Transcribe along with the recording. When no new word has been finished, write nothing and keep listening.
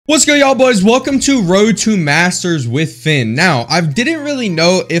What's good, y'all boys? Welcome to Road to Masters with Finn. Now, I didn't really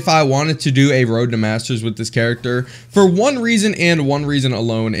know if I wanted to do a Road to Masters with this character for one reason and one reason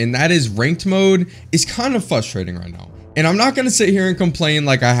alone, and that is ranked mode is kind of frustrating right now. And I'm not going to sit here and complain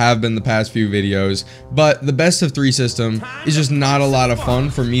like I have been the past few videos, but the best of 3 system is just not a lot of fun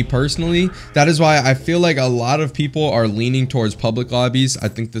for me personally. That is why I feel like a lot of people are leaning towards public lobbies. I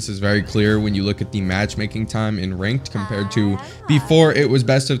think this is very clear when you look at the matchmaking time in ranked compared to before it was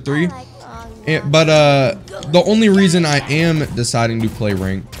best of 3. But the only reason I am deciding to play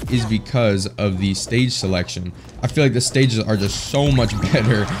ranked is because of the stage selection. I feel like the stages are just so much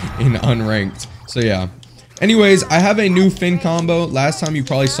better in unranked. So yeah. Anyways, I have a new Finn combo. Last time you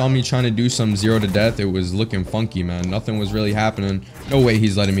probably saw me trying to do some 0 to death. It was looking funky, man. Nothing was really happening. No way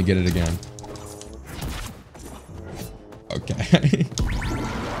he's letting me get it again. Okay.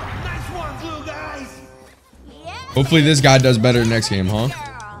 Hopefully this guy does better next game, huh?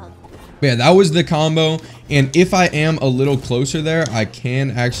 But yeah, that was the combo. And if I am a little closer there, I can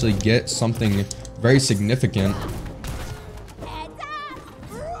actually get something very significant.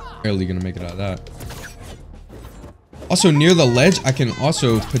 Barely gonna make it out of that. Also, near the ledge, I can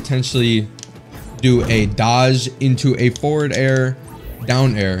also potentially do a dodge into a forward air,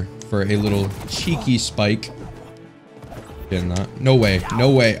 down air for a little cheeky spike. Getting that. No way.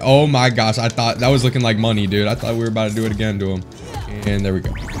 No way. Oh my gosh. I thought that was looking like money, dude. I thought we were about to do it again to him. And there we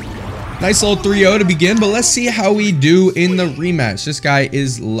go. Nice little 3-0 to begin, but let's see how we do in the rematch. This guy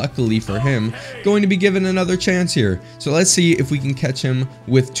is, luckily for him, going to be given another chance here. So let's see if we can catch him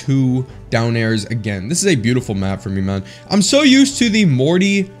with 2 down airs again. This is a beautiful map for me, man. I'm so used to the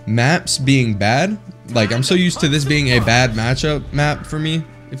Morty maps being bad. Like, I'm so used to this being a bad matchup map for me,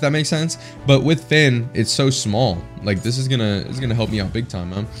 if that makes sense. But with Finn, it's so small. Like, this is gonna help me out big time,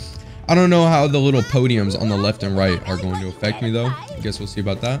 man. I don't know how the little podiums on the left and right are going to affect me, though. I guess we'll see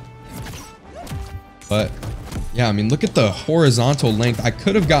about that. But yeah, I mean, look at the horizontal length. I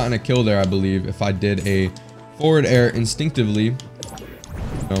could have gotten a kill there, I believe, if I did a forward air instinctively. You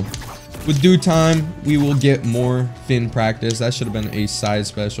know, with due time, we will get more Finn practice. That should have been a side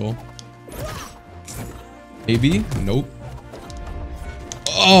special. Maybe. Nope.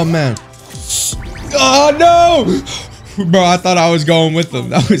 Oh, man. Oh, no. Bro, I thought I was going with him.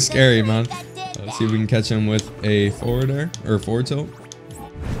 That was scary, man. Let's see if we can catch him with a forward air or forward tilt.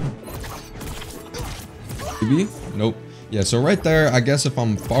 Maybe? Nope. Yeah, so right there, I guess if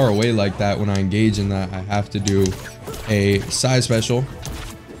I'm far away like that, when I engage in that, I have to do a side special.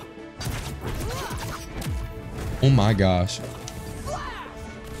 Oh my gosh.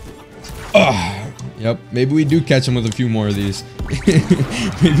 Oh, yep. Maybe we do catch him with a few more of these.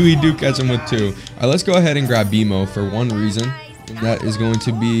 Maybe we do catch him with 2. All right, let's go ahead and grab BMO for one reason. And that is going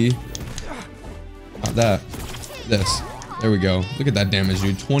to be... not that. This. There we go. Look at that damage,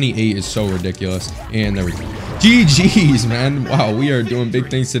 dude. 28 is so ridiculous. And there we go. GG's, man. Wow, we are doing big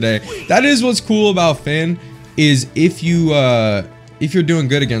things today. That is what's cool about Finn, is if you're doing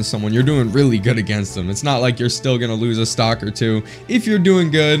good against someone, you're doing really good against them. It's not like you're still gonna lose a stock or 2. If you're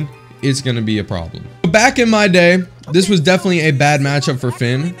doing good, it's gonna be a problem. But back in my day, this was definitely a bad matchup for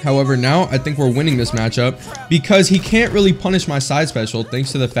Finn. However, now I think we're winning this matchup because he can't really punish my side special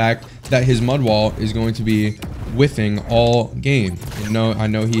thanks to the fact that his mud wall is going to be whiffing all game. And no, I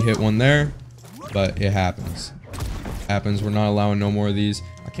know he hit one there, but it happens. It happens. We're not allowing no more of these.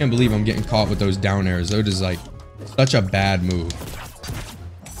 I can't believe I'm getting caught with those down airs. Those is like such a bad move.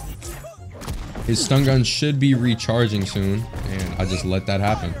 His stun gun should be recharging soon, and I just let that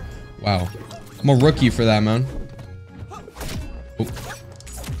happen. Wow. I'm a rookie for that, man. Oh.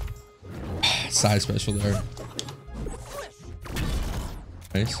 Side special there.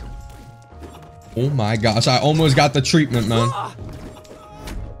 Nice. Oh my gosh, I almost got the treatment, man.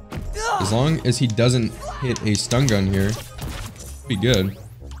 As long as he doesn't hit a stun gun here, be good.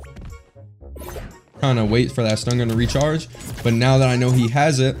 Trying to wait for that stun gun to recharge, but now that I know he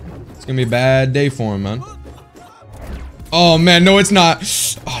has it, it's gonna be a bad day for him, man. Oh man, no, it's not.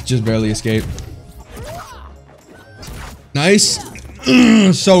 Oh, just barely escaped. Nice.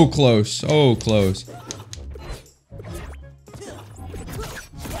 So close, so close.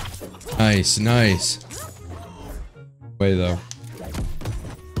 Nice, nice. Way though.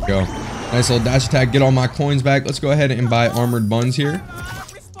 Go. Nice little dash attack. Get all my coins back. Let's go ahead and buy armored buns here.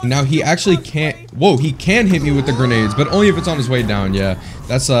 Now he actually can't. Whoa, he can hit me with the grenades, but only if it's on his way down. Yeah,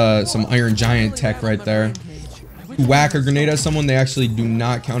 that's some Iron Giant tech right there. You whack a grenade at someone, they actually do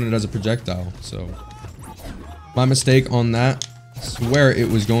not count it as a projectile. So my mistake on that. I swear it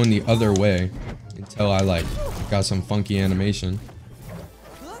was going the other way until I like got some funky animation.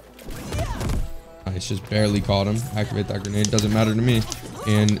 Nice, just barely caught him. Activate that grenade, doesn't matter to me.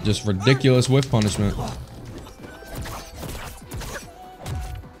 And just ridiculous whiff punishment.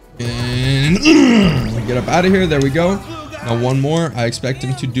 And get up out of here. There we go. Now one more. I expect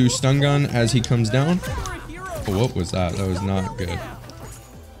him to do stun gun as he comes down. Oh, what was that? That was not good.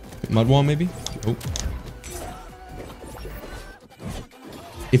 Mud wall maybe? Oh.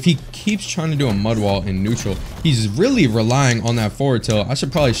 If he keeps trying to do a mud wall in neutral, he's really relying on that forward tilt. I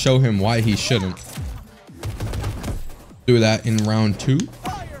should probably show him why he shouldn't do that in round 2.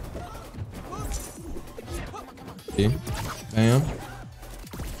 Okay. Bam.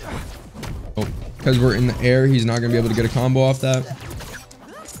 Oh, because we're in the air, he's not gonna be able to get a combo off that.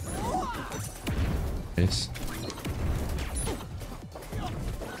 Nice.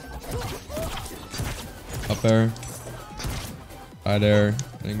 Up there. Right there.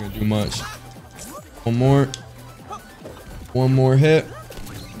 Ain't gonna do much. One more. One more hit.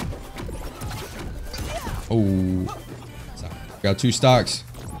 Oh. Got 2 stocks.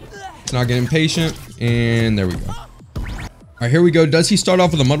 It's not getting patient. And there we go. All right, here we go. Does he start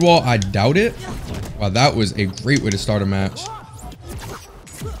off with a mud wall? I doubt it. Wow, that was a great way to start a match.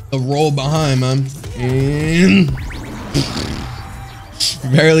 The roll behind, man. And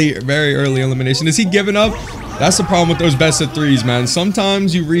very early elimination. Is he giving up? That's the problem with those best of 3s, man.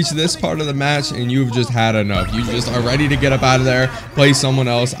 Sometimes you reach this part of the match and you've just had enough. You just are ready to get up out of there, play someone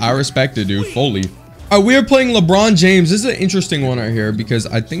else. I respect it, dude, fully. All right, we are playing LeBron James. This is an interesting one right here because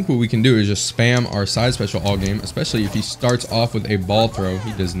I think what we can do is just spam our side special all game, especially if he starts off with a ball throw.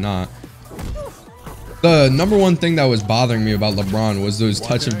 He does not. The number one thing that was bothering me about LeBron was those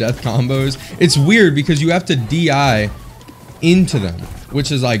touch of death combos. It's weird because you have to DI into them,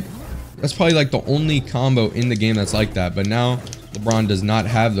 which is like, that's probably like the only combo in the game that's like that. But now LeBron does not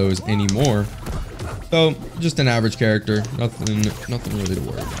have those anymore. So just an average character. Nothing really to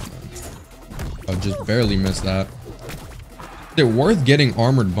worry about, man. I just barely missed that. Is it worth getting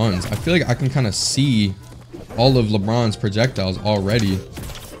armored buns? I feel like I can kind of see all of LeBron's projectiles already.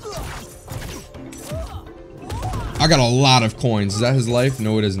 I got a lot of coins. Is that his life?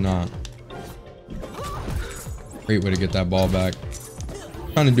 No, it is not. Great way to get that ball back.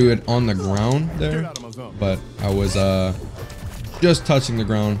 Trying to do it on the ground there, but I was just touching the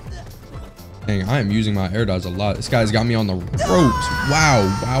ground. Dang, I am using my air dodge a lot. This guy's got me on the ropes.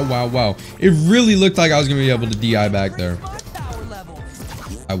 Wow. It really looked like I was gonna be able to DI back there.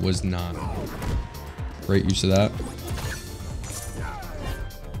 I was not. Great use of that.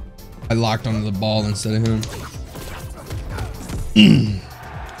 I locked onto the ball instead of him.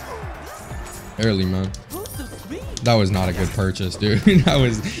 Barely, man. That was not a good purchase, dude. That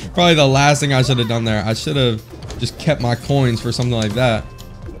was probably the last thing I should have done there. I should have just kept my coins for something like that.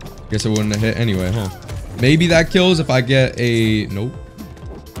 Guess it wouldn't have hit anyway, huh? Maybe that kills if I get a... Nope.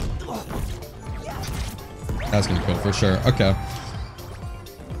 That's gonna kill for sure. Okay.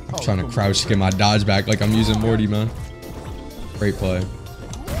 I'm trying to crouch to get my dodge back like I'm using Morty, man. Great play.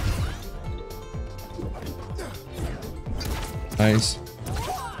 Nice.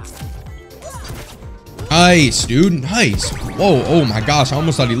 Nice, dude. Nice. Whoa. Oh my gosh. I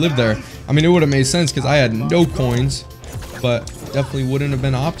almost thought he lived there. I mean, it would have made sense because I had no coins, but definitely wouldn't have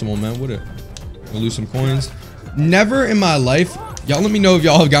been optimal, man. Would it? We'll lose some coins. Never in my life. Y'all let me know if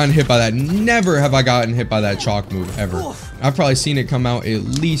y'all have gotten hit by that. Never have I gotten hit by that chalk move ever. I've probably seen it come out at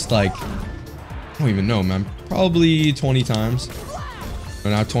least like, I don't even know, man. Probably 20 times.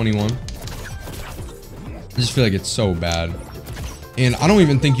 But not 21. I just feel like it's so bad. And I don't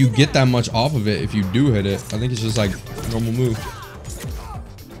even think you get that much off of it if you do hit it. I think it's just like a normal move.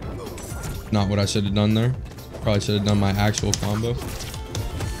 Not what I should have done there. Probably should have done my actual combo.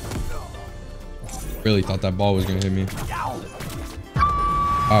 Really thought that ball was gonna hit me.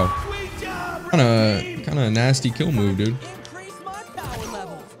 Wow. Kind of a nasty kill move, dude.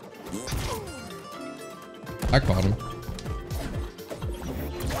 I caught him.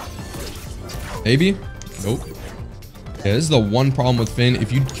 Maybe? Nope. Yeah, this is the one problem with Finn.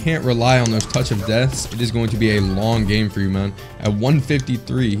 If you can't rely on those touch of deaths, it is going to be a long game for you, man. At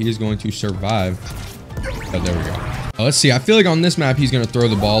 153, he is going to survive. Oh, there we go. Let's see. I feel like on this map, he's going to throw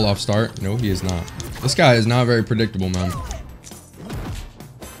the ball off start. No, he is not. This guy is not very predictable, man.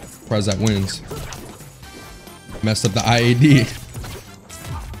 Surprised that wins. Messed up the IAD.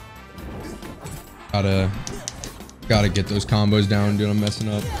 Gotta get those combos down, dude. I'm messing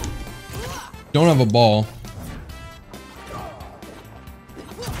up. Don't have a ball.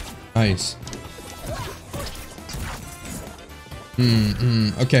 Nice.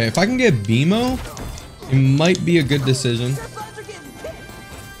 Okay, if I can get BMO, it might be a good decision.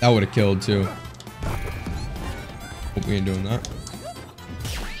 That would have killed too. Hope we ain't doing that.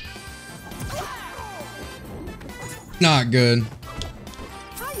 Not good.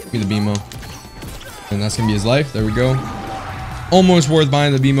 Give me the BMO. And that's gonna be his life. There we go. Almost worth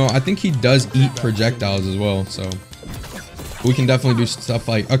buying the BMO. I think he does eat projectiles as well, so we can definitely do stuff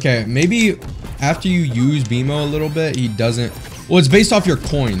like, okay, maybe after you use BMO a little bit, he doesn't. Well, it's based off your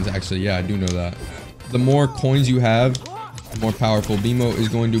coins, actually. Yeah, I do know that. The more coins you have, the more powerful BMO is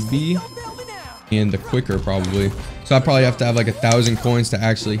going to be, and the quicker probably. So I probably have to have like 1,000 coins to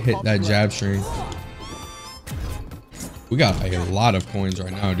actually hit that jab string. We got like a lot of coins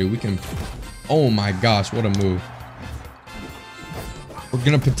right now, dude. We can, oh my gosh, what a move. We're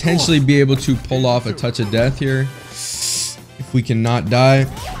gonna potentially be able to pull off a touch of death here if we cannot die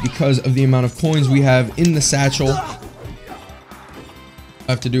because of the amount of coins we have in the satchel. All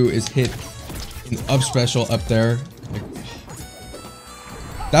I have to do is hit an up special up there. Like,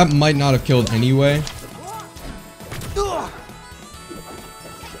 that might not have killed anyway.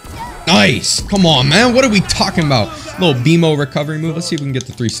 Nice. Come on, man. What are we talking about? Little BMO recovery move. Let's see if we can get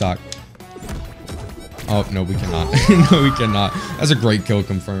the 3 stock. Oh, no, we cannot. No, we cannot. That's a great kill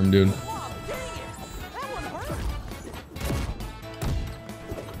confirmed, dude.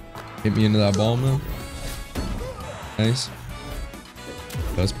 Hit me into that ball, man. Nice.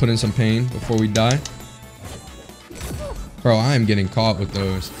 Let's put in some pain before we die. Bro, I am getting caught with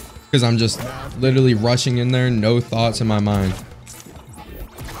those. Because I'm just literally rushing in there. No thoughts in my mind.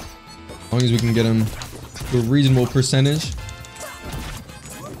 As long as we can get him to a reasonable percentage.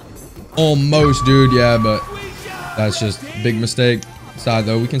 Almost, dude. Yeah, but that's just a big mistake. Side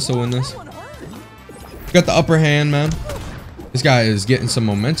though, we can still win this. Got the upper hand, man. This guy is getting some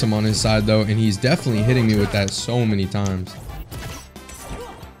momentum on his side though, and he's definitely hitting me with that so many times.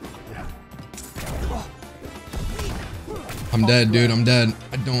 I'm dead, dude. I'm dead.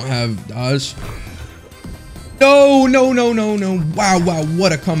 I don't have dodge. No, no, no, no, no. Wow, wow.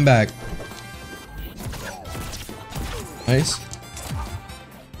 What a comeback. Nice.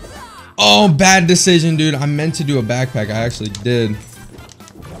 Oh, bad decision, dude. I meant to do a backpack. I actually did.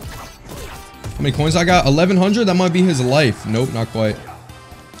 How many coins I got? 1,100? That might be his life. Nope, not quite.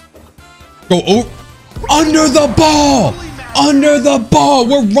 Go. Oh, under the ball. Under the ball.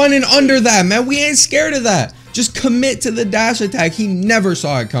 We're running under that, man. We ain't scared of that. Just commit to the dash attack. He never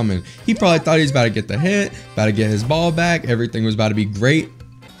saw it coming. He probably thought he was about to get the hit, about to get his ball back. Everything was about to be great.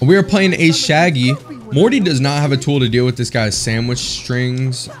 We are playing a Shaggy. Morty does not have a tool to deal with this guy's sandwich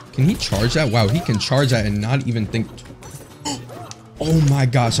strings. Can he charge that? Wow, he can charge that and not even think. Oh my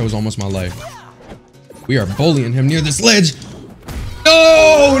gosh, that was almost my life. We are bullying him near this ledge.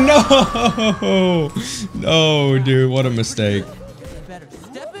 No, no, no, dude, what a mistake.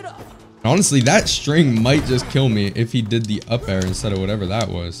 Honestly, that string might just kill me if he did the up air instead of whatever that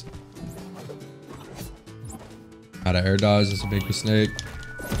was. Out of air dodge, that's a big mistake.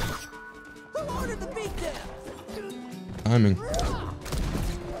 Timing.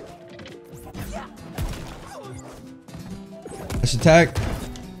 Dash attack.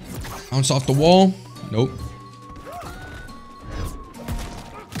 Bounce off the wall. Nope.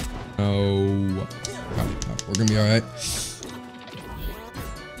 No. We're gonna be alright.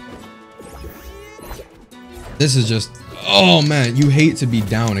 This is just, oh man, you hate to be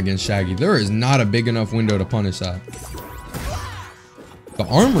down against Shaggy. There is not a big enough window to punish that. The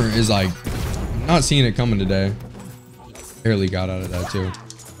armor is like, I'm not seeing it coming today. Barely got out of that too.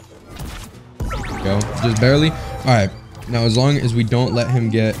 Go, just barely. All right, now as long as we don't let him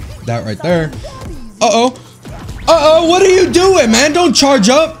get that right there. Uh-oh. Uh-oh, what are you doing, man? Don't charge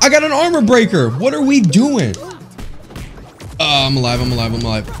up. I got an armor breaker. What are we doing? I'm alive, I'm alive, I'm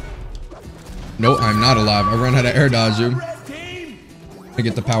alive. No, I'm not alive. I ran out of air dodge, dude. I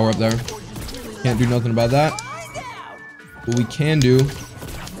get the power up there. Can't do nothing about that. What we can do,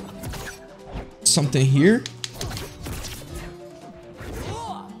 something here.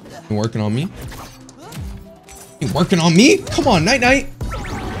 Working on me. Working on me? Come on, night night.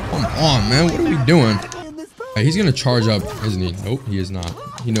 Come on, man. What are we doing? Right, he's gonna charge up, isn't he? Nope, he is not.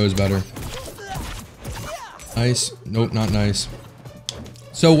 He knows better. Nice. Nope, not nice.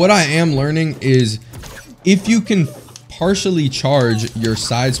 So what I am learning is if you can partially charge your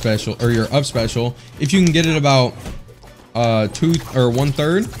side special or your up special, if you can get it about 2 or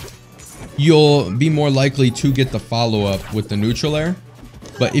 1/3, you'll be more likely to get the follow-up with the neutral air.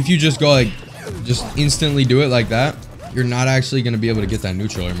 But if you just go like, just instantly do it like that, you're not actually going to be able to get that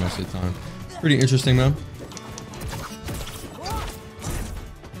neutral air most of the time. Pretty interesting, man.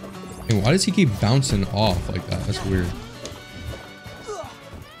 And why does he keep bouncing off like that? That's weird.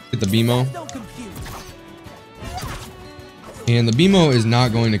 Get the BMO. And the BMO is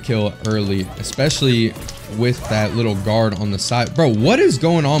not going to kill early, especially with that little guard on the side. Bro, what is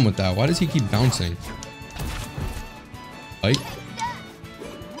going on with that? Why does he keep bouncing? Like.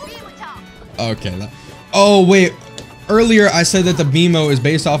 Okay. Oh, wait. Earlier, I said that the BMO is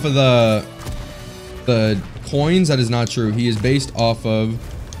based off of the coins. That is not true. He is based off of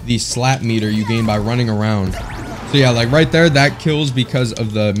the slap meter you gain by running around. So yeah, like right there, that kills because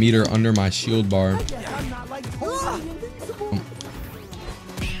of the meter under my shield bar.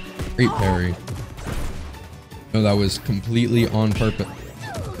 Great parry. No, that was completely on purpose.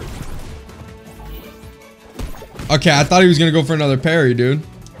 Okay, I thought he was gonna go for another parry, dude.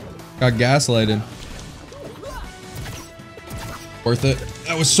 Got gaslighted. Worth it.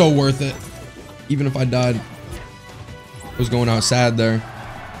 That was so worth it. Even if I died. I was going out sad there.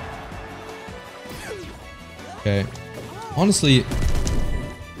 Okay. Honestly,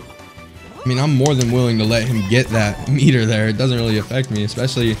 I mean, I'm more than willing to let him get that meter there. It doesn't really affect me,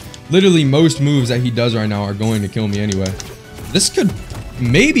 especially literally most moves that he does right now are going to kill me anyway. This could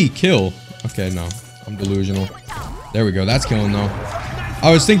maybe kill. Okay, no. I'm delusional. There we go. That's killing though.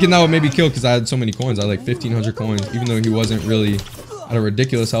 I was thinking that would maybe kill because I had so many coins. I had like 1,500 coins, even though he wasn't really at a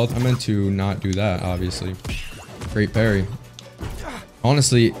ridiculous health. I meant to not do that, obviously. Great parry.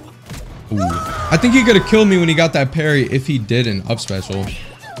 Honestly, ooh. I think he could have killed me when he got that parry if he did an up special.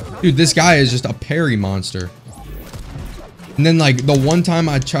 Dude, this guy is just a parry monster. And then like the one time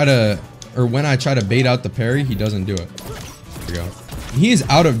I try to, or when I try to bait out the parry, he doesn't do it. There we go. He is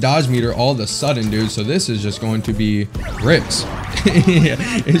out of dodge meter all of a sudden, dude. So this is just going to be rips. Yeah,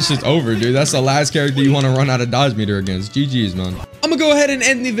 it's just over, dude. That's the last character you want to run out of dodge meter against. GG's, man. I'm gonna go ahead and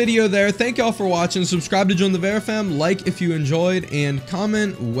end the video there. Thank y'all for watching. Subscribe to join the Verifam. Like if you enjoyed, and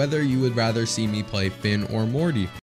comment whether you would rather see me play Finn or Morty.